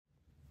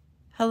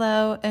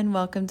Hello and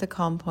welcome to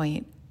Calm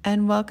Point,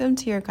 and welcome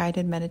to your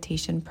guided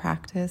meditation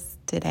practice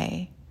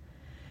today.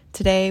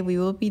 Today we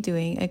will be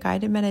doing a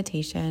guided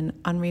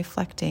meditation on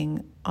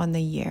reflecting on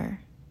the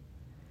year.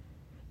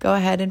 Go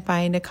ahead and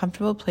find a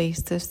comfortable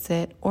place to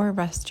sit or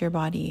rest your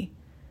body.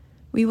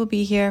 We will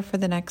be here for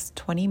the next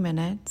 20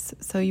 minutes,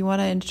 so you want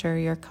to ensure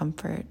your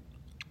comfort.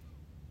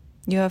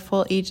 You have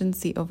full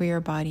agency over your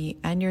body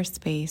and your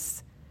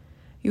space.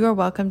 You are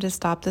welcome to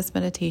stop this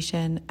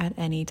meditation at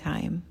any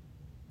time.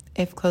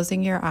 If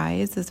closing your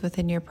eyes is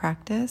within your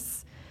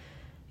practice,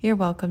 you're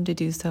welcome to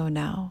do so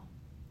now.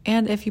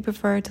 And if you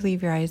prefer to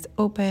leave your eyes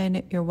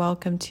open, you're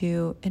welcome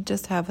to, and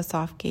just have a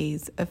soft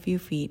gaze a few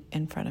feet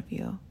in front of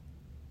you.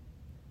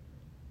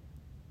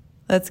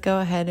 Let's go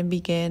ahead and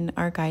begin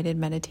our guided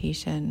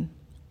meditation.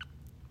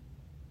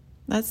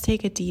 Let's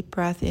take a deep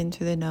breath in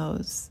through the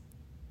nose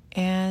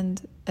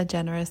and a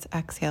generous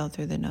exhale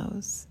through the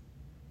nose,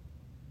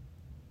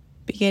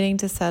 beginning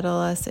to settle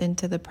us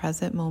into the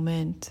present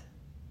moment,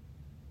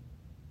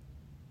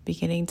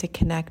 beginning to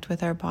connect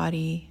with our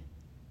body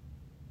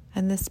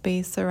and the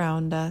space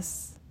around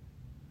us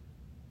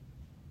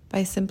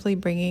by simply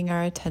bringing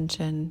our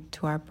attention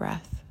to our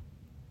breath.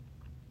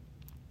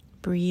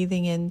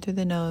 Breathing in through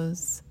the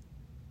nose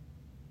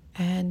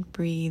and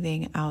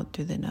breathing out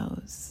through the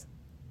nose.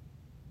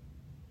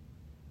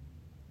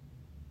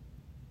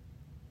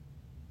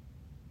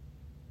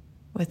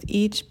 With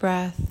each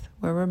breath,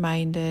 we're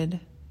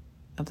reminded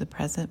of the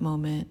present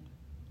moment.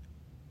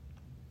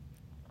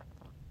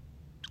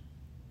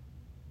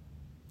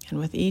 And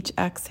with each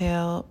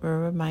exhale, we're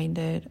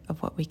reminded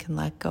of what we can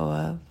let go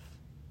of,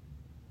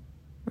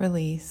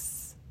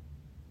 release,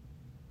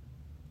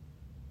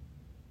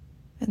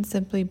 and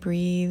simply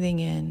breathing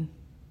in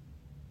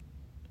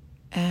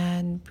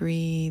and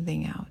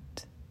breathing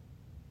out.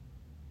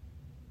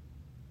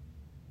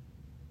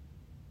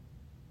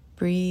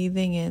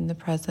 Breathing in the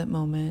present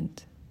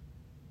moment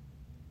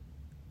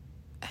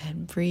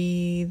and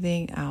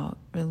breathing out,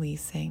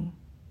 releasing,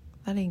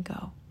 letting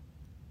go.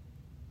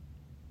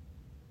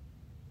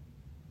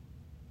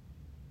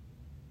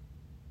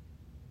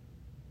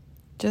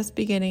 Just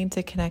beginning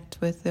to connect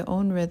with the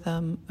own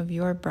rhythm of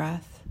your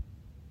breath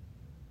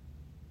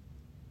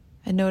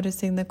and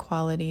noticing the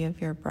quality of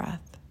your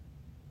breath.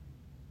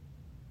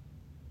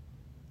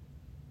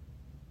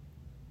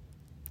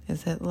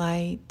 Is it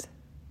light?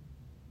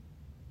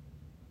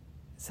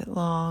 Is it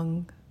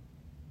long?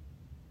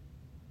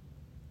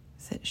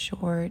 Is it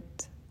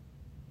short?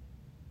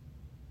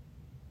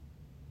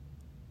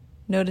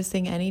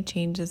 Noticing any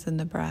changes in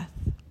the breath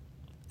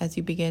as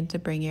you begin to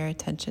bring your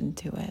attention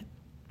to it.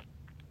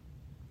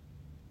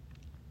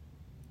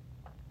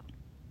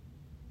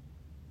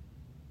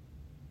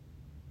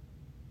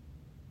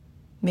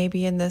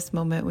 Maybe in this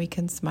moment we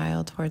can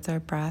smile towards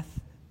our breath,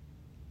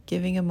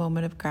 giving a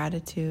moment of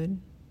gratitude.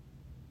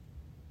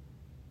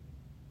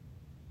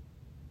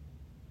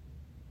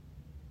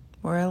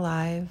 We're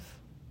alive.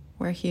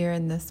 We're here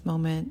in this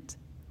moment.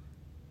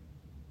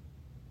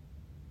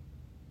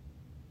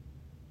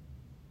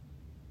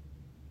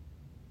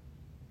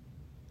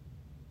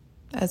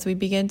 As we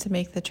begin to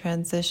make the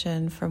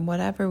transition from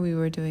whatever we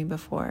were doing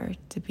before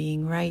to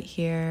being right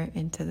here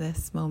into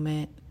this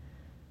moment,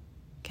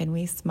 can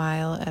we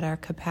smile at our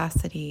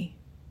capacity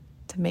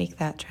to make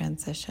that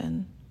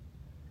transition?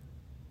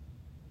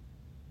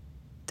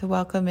 To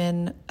welcome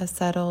in a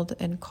settled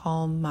and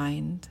calm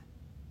mind.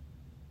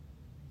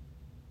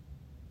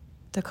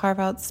 To carve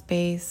out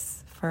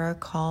space for a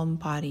calm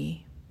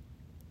body.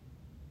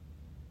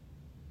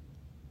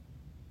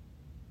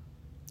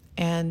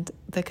 And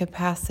the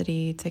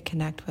capacity to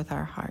connect with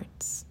our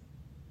hearts.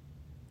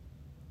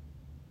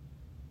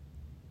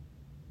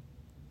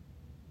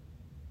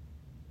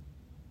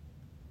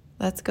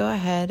 Let's go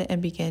ahead and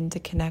begin to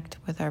connect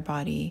with our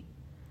body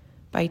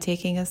by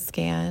taking a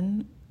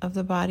scan of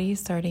the body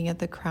starting at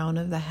the crown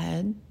of the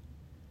head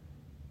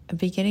and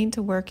beginning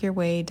to work your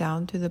way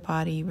down through the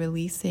body,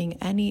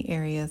 releasing any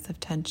areas of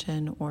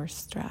tension or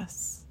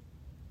stress.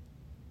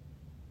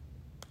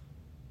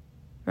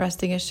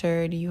 Resting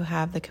assured you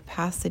have the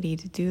capacity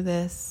to do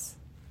this,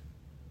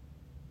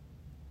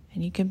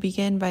 and you can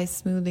begin by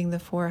smoothing the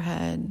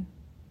forehead,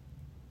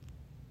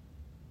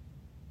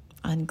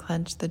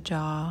 unclench the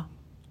jaw,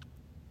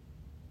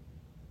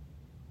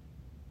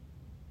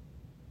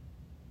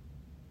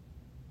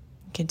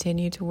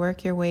 continue to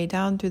work your way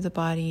down through the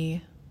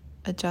body,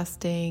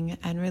 adjusting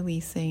and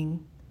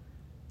releasing,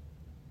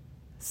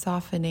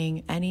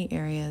 softening any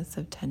areas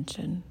of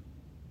tension.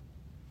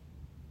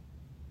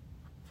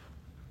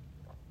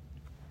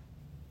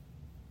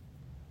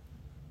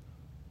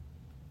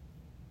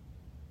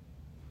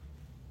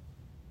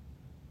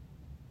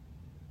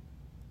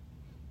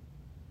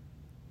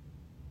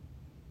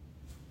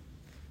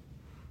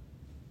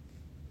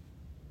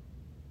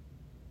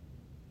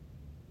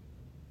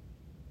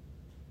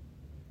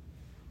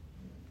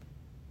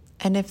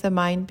 And if the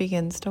mind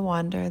begins to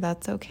wander,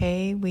 that's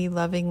okay. We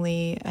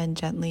lovingly and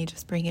gently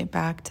just bring it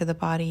back to the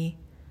body,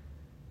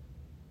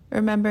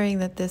 remembering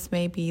that this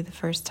may be the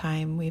first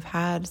time we've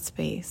had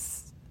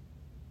space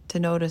to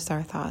notice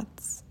our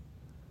thoughts,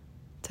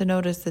 to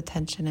notice the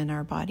tension in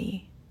our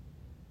body.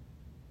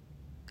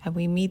 And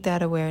we meet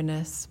that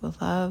awareness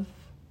with love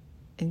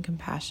and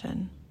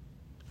compassion.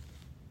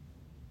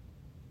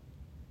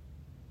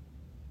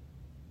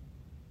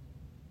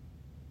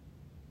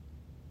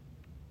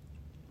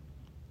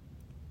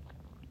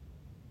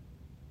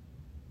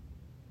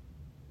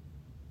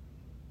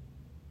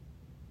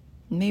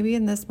 Maybe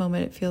in this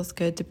moment it feels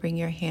good to bring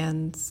your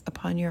hands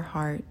upon your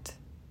heart,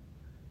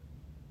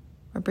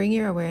 or bring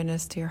your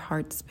awareness to your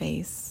heart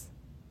space.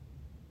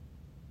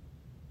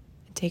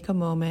 And take a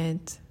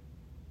moment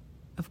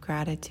of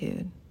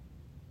gratitude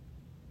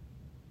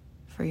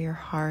for your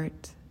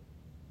heart,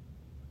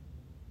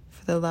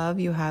 for the love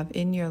you have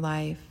in your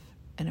life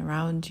and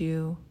around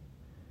you,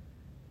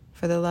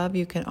 for the love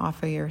you can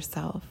offer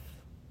yourself,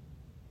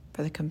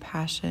 for the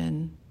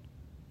compassion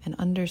and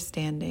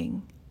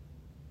understanding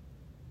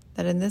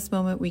that in this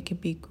moment we can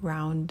be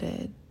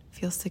grounded,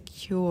 feel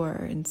secure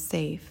and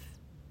safe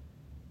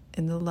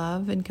in the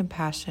love and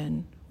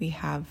compassion we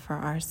have for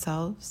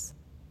ourselves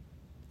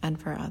and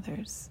for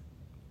others.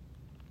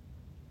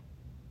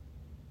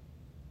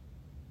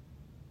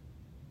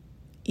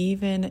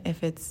 Even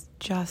if it's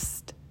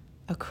just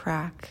a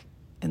crack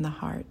in the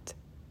heart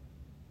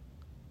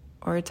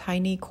or a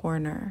tiny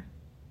corner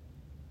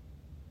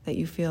that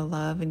you feel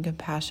love and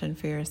compassion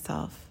for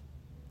yourself,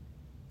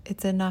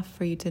 it's enough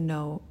for you to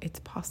know it's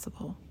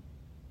possible.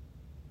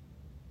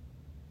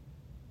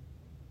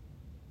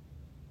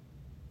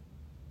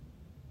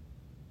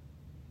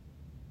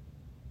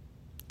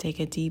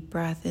 Take a deep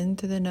breath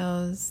into the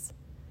nose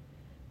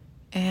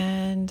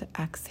and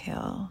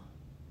exhale,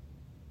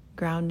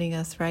 grounding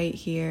us right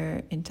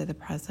here into the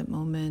present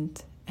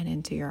moment and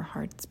into your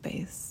heart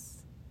space.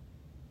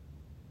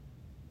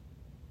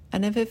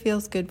 And if it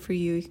feels good for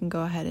you, you can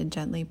go ahead and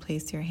gently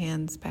place your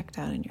hands back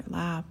down in your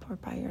lap or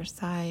by your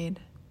side.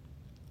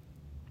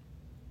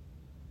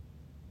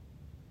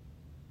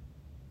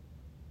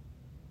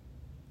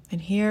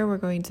 And here we're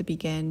going to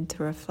begin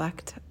to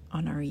reflect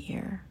on our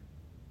year.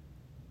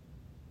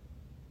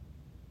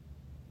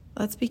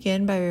 Let's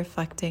begin by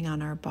reflecting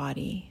on our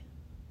body,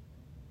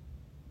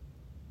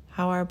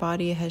 how our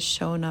body has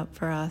shown up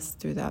for us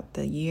throughout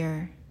the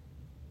year,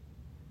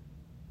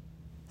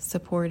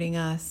 supporting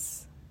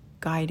us,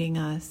 guiding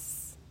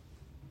us.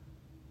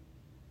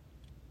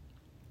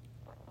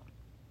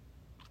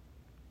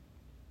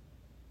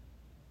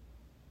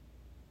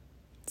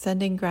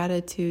 Sending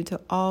gratitude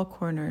to all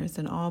corners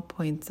and all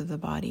points of the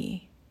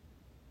body.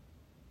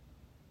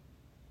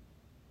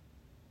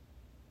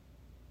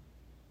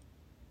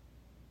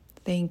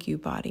 Thank you,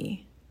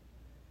 body.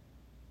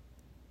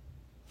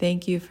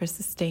 Thank you for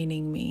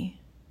sustaining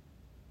me.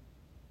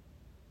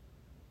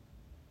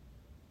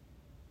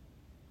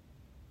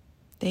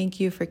 Thank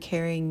you for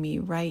carrying me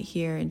right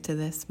here into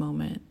this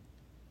moment.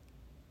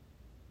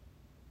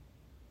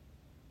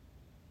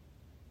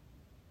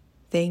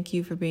 Thank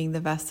you for being the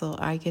vessel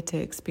I get to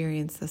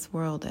experience this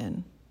world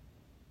in.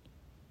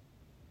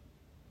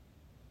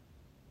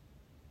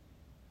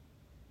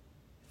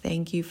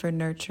 Thank you for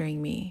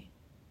nurturing me.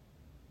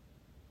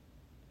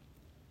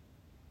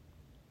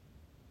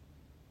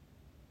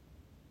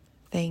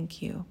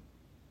 Thank you.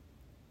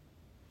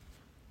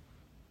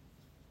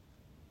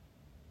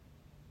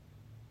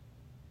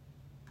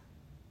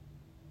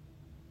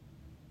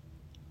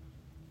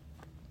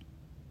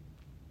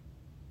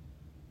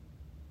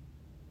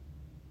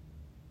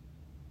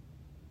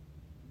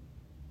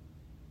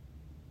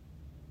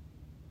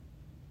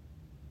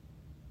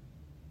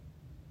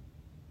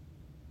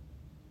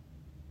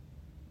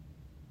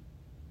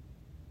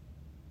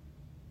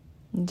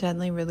 And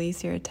gently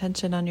release your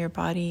attention on your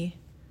body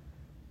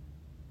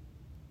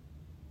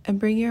and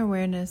bring your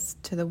awareness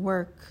to the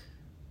work,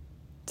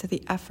 to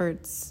the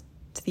efforts,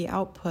 to the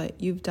output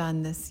you've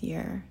done this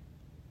year.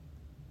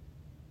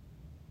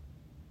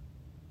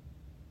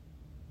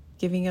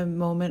 Giving a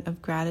moment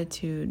of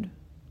gratitude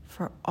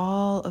for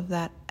all of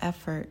that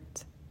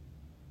effort.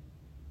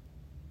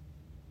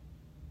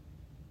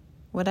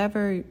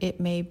 Whatever it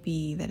may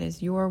be that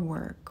is your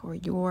work or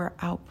your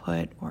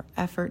output or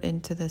effort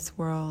into this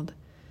world,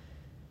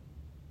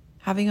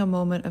 having a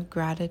moment of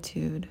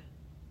gratitude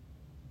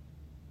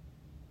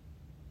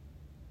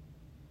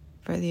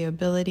for the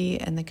ability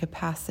and the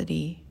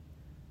capacity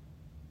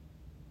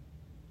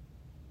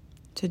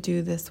to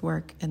do this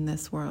work in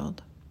this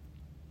world.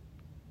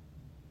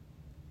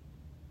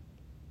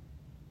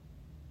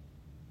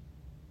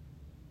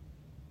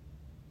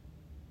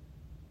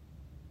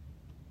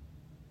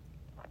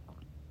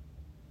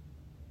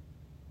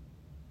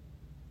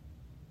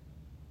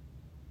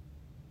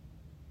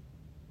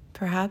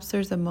 Perhaps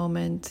there's a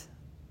moment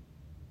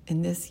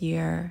in this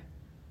year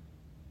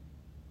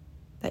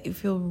that you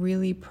feel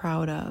really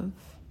proud of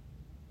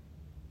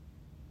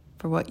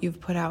for what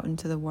you've put out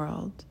into the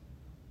world.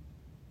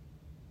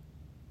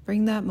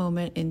 Bring that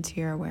moment into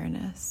your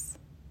awareness.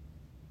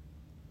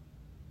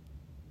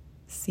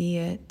 See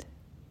it,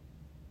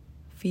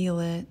 feel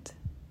it.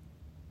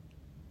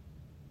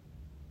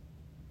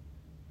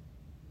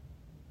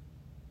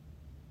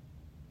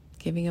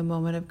 giving a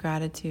moment of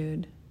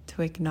gratitude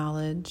to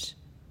acknowledge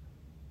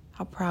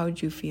how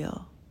proud you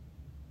feel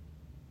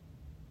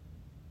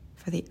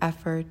for the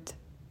effort,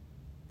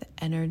 the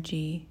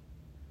energy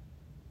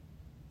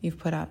you've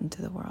put out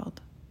into the world.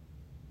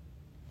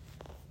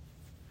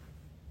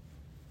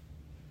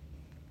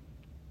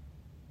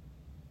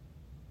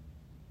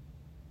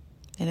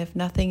 And if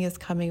nothing is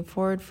coming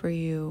forward for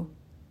you,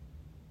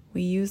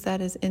 we use that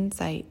as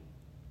insight,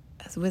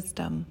 as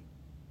wisdom.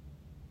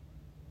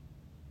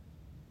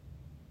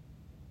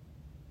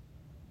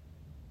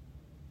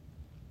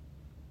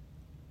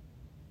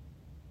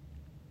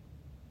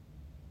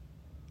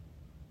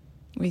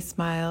 We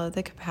smile at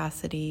the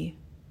capacity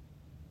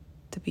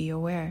to be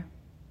aware,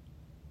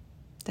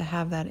 to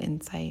have that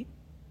insight.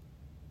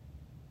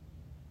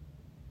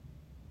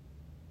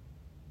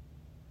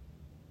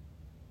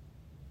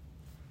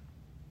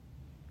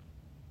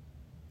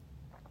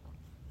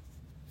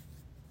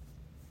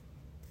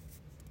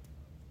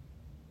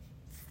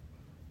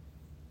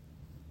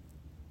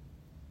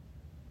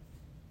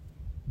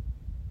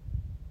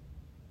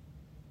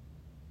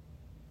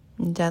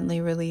 And gently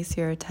release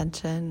your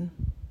attention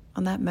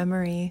on that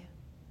memory,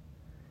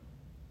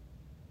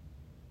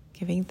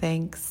 giving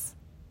thanks.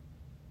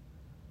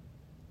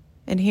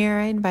 And here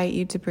I invite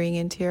you to bring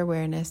into your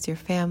awareness your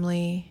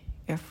family,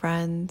 your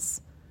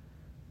friends,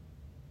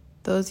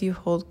 those you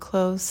hold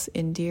close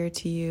and dear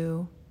to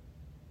you,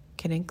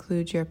 can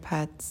include your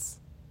pets.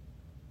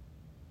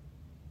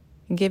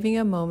 And giving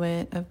a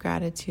moment of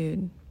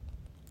gratitude,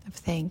 of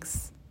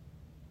thanks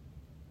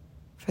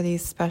for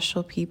these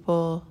special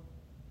people,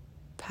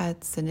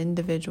 pets, and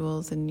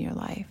individuals in your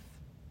life.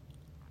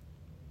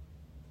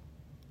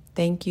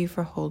 Thank you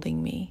for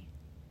holding me.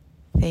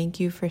 Thank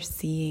you for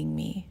seeing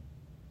me.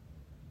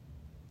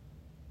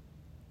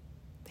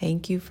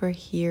 Thank you for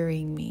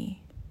hearing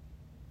me.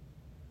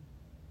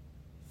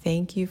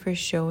 Thank you for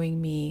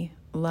showing me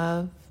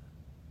love,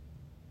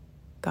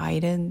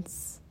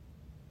 guidance,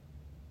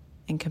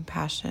 and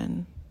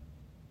compassion.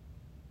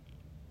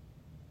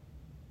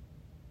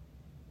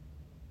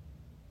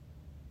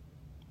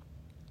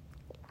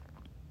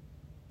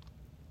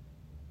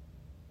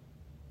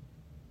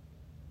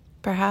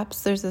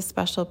 Perhaps there's a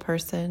special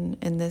person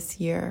in this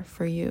year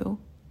for you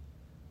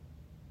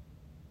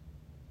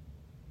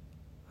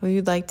who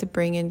you'd like to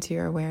bring into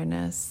your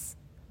awareness,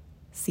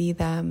 see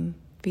them,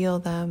 feel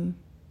them,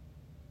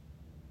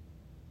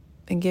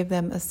 and give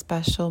them a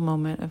special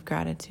moment of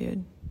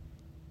gratitude.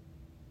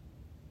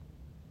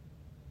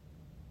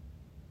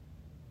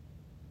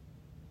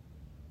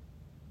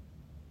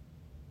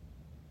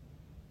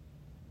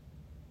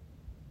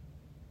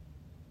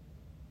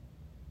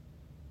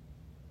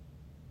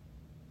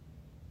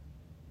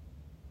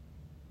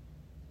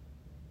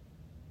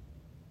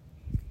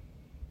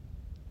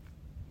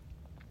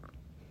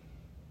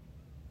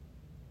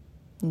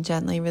 And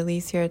gently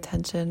release your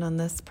attention on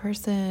this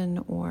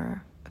person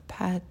or a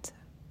pet.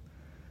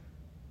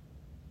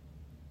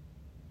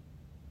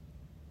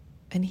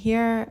 And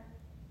here,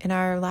 in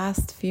our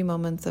last few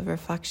moments of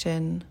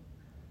reflection,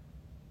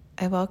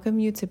 I welcome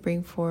you to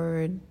bring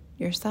forward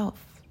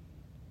yourself.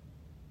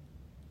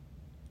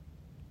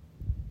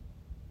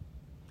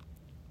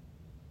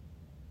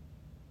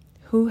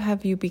 Who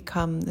have you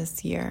become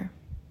this year?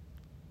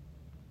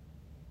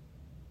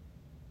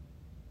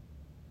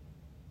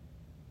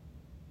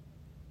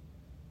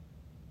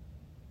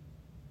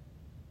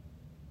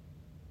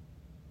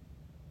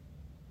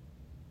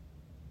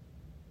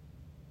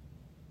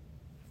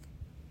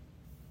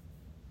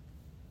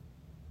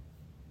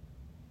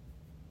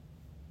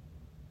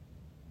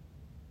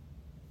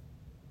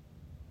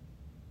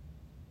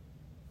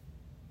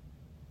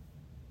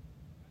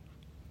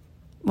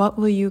 What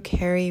will you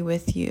carry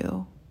with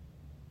you?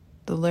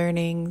 The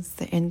learnings,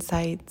 the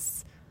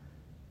insights,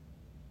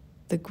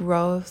 the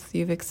growth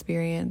you've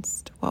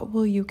experienced, what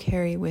will you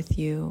carry with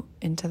you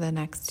into the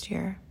next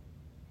year?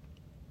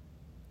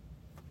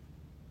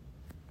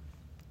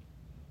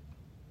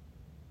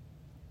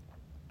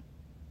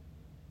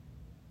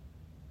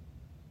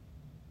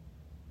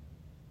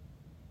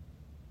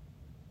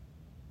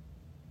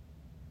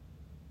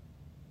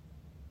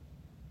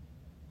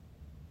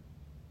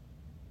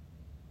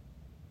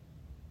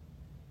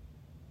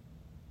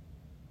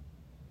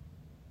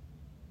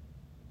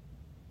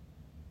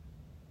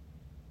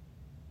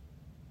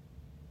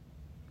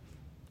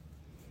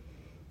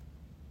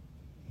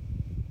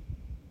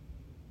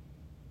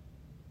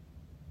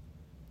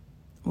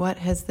 What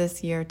has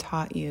this year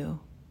taught you?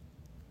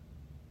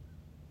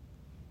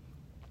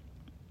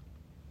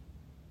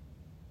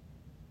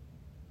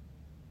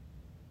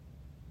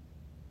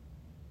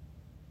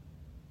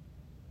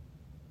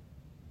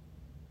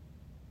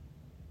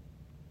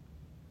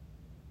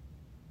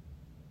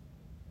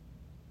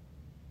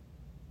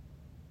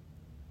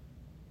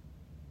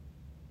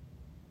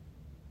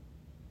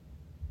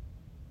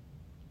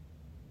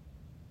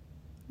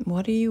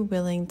 What are you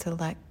willing to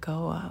let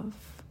go of?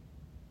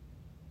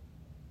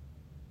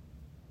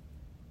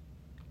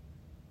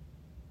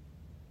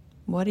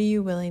 What are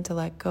you willing to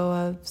let go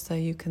of so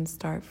you can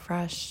start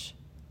fresh,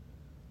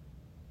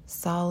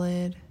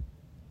 solid,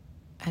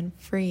 and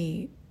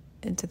free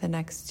into the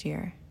next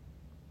year.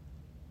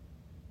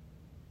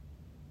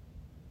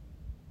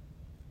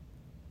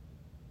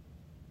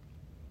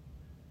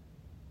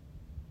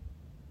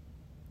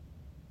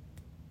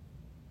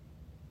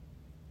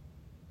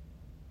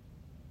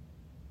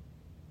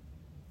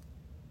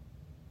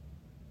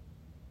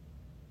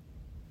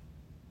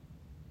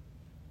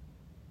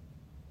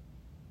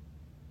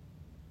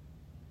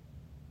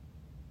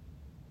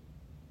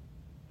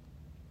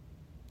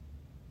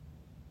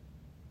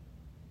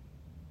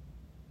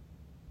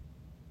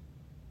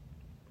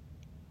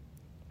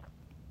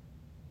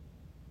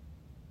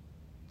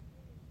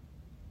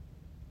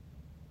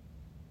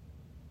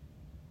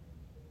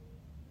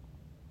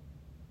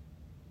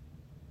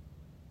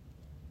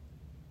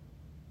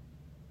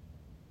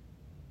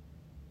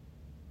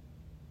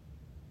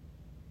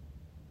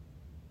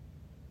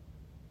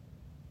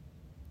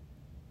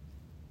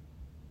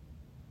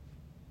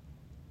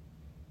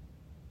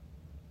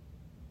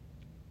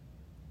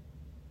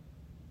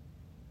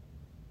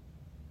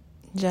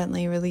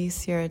 Gently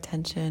release your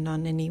attention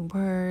on any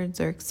words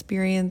or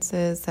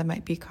experiences that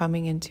might be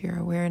coming into your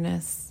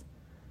awareness.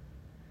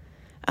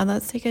 And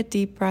let's take a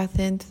deep breath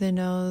in through the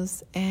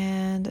nose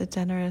and a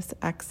generous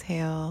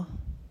exhale.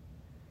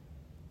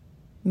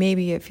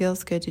 Maybe it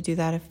feels good to do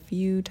that a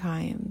few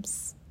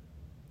times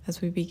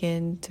as we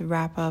begin to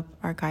wrap up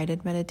our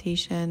guided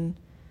meditation,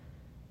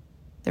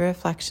 the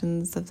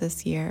reflections of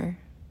this year.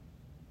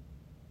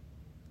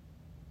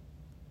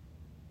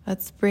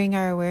 Let's bring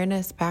our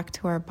awareness back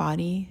to our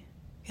body,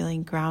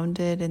 feeling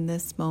grounded in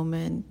this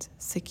moment,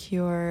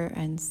 secure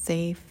and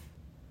safe.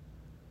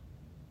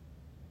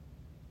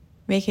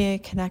 Making a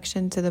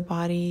connection to the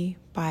body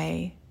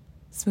by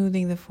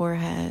smoothing the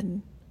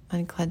forehead,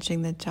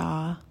 unclenching the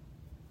jaw.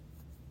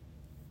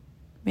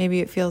 Maybe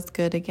it feels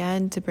good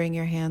again to bring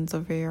your hands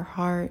over your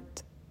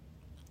heart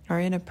or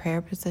in a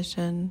prayer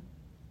position.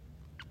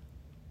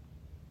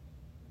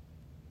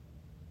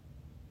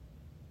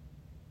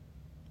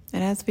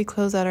 And as we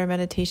close out our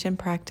meditation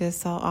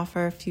practice, I'll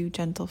offer a few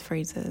gentle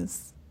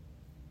phrases.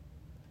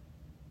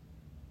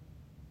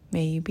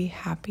 May you be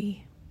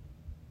happy.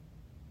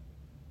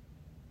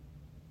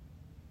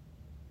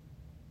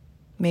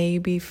 May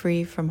you be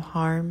free from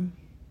harm.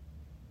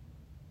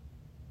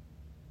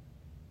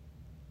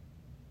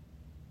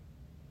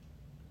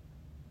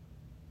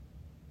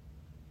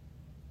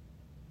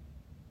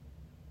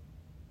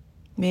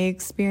 May you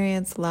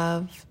experience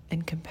love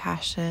and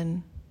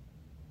compassion.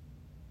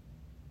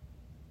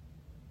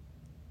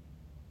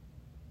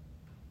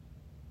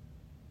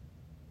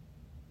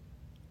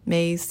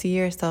 May you see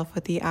yourself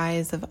with the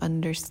eyes of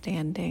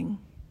understanding.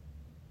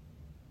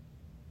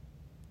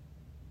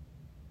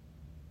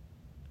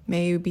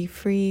 May you be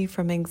free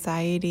from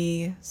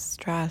anxiety,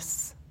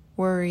 stress,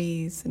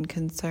 worries, and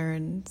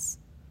concerns.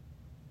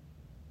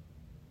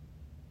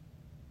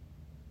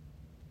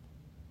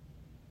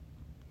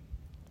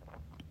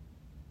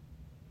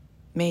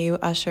 May you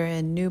usher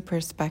in new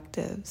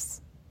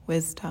perspectives,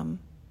 wisdom,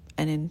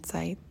 and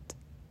insight.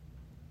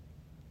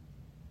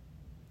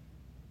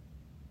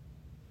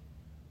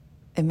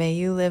 And may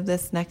you live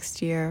this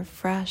next year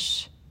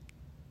fresh,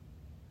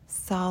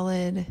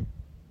 solid,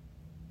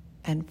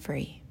 and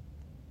free.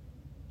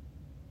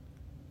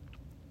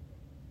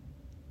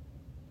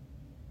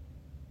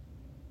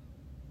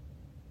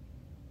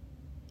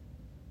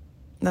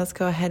 Let's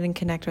go ahead and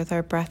connect with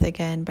our breath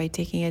again by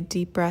taking a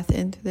deep breath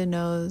in through the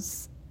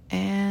nose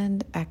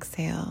and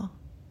exhale.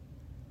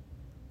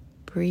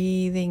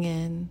 Breathing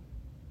in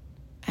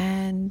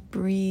and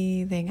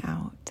breathing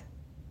out.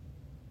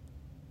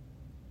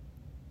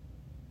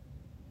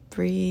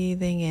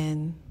 Breathing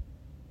in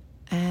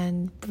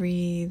and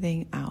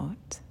breathing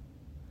out.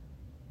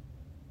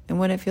 And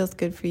when it feels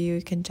good for you,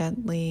 you can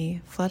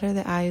gently flutter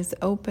the eyes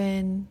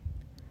open,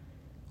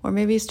 or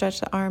maybe stretch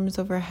the arms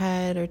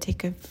overhead, or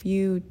take a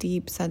few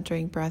deep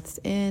centering breaths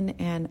in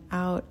and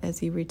out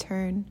as you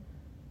return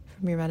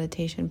from your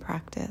meditation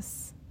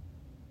practice.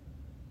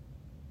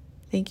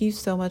 Thank you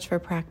so much for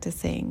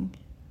practicing.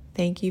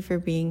 Thank you for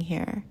being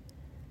here.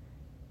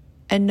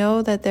 And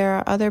know that there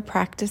are other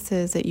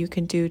practices that you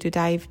can do to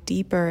dive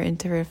deeper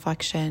into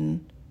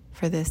reflection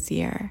for this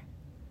year.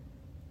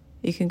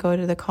 You can go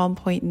to the Calm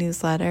Point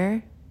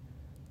newsletter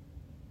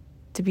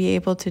to be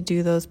able to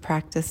do those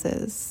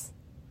practices.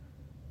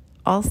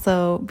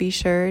 Also, be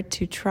sure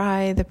to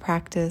try the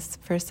practice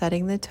for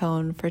setting the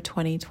tone for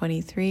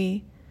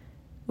 2023,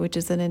 which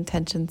is an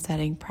intention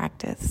setting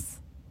practice.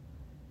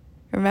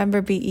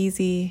 Remember, be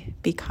easy,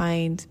 be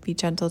kind, be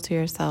gentle to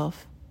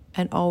yourself,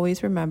 and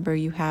always remember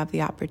you have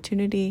the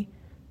opportunity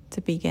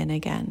to begin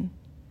again.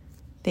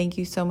 Thank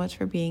you so much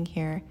for being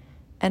here,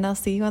 and I'll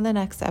see you on the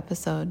next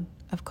episode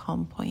of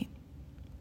Calm Point.